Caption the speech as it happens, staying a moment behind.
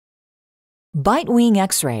Bitewing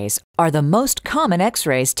X-rays are the most common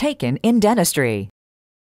X-rays taken in dentistry.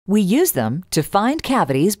 We use them to find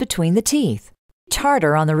cavities between the teeth,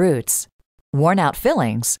 tartar on the roots, worn-out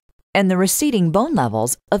fillings, and the receding bone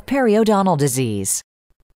levels of periodontal disease.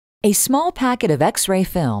 A small packet of X-ray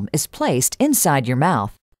film is placed inside your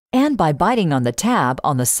mouth, and by biting on the tab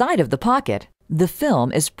on the side of the pocket, the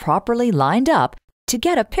film is properly lined up to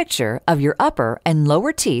get a picture of your upper and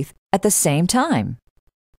lower teeth at the same time.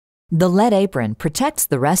 The lead apron protects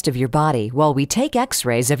the rest of your body while we take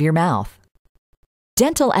X-rays of your mouth.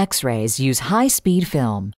 Dental X-rays use high-speed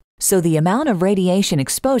film, so the amount of radiation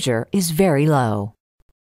exposure is very low.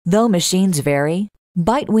 Though machines vary,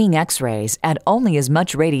 Bitewing X-rays add only as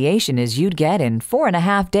much radiation as you'd get in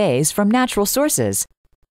 4.5 days from natural sources.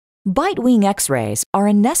 Bitewing X-rays are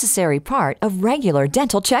a necessary part of regular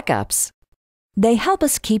dental checkups. They help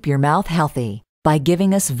us keep your mouth healthy by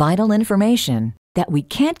giving us vital information that we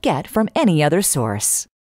can't get from any other source.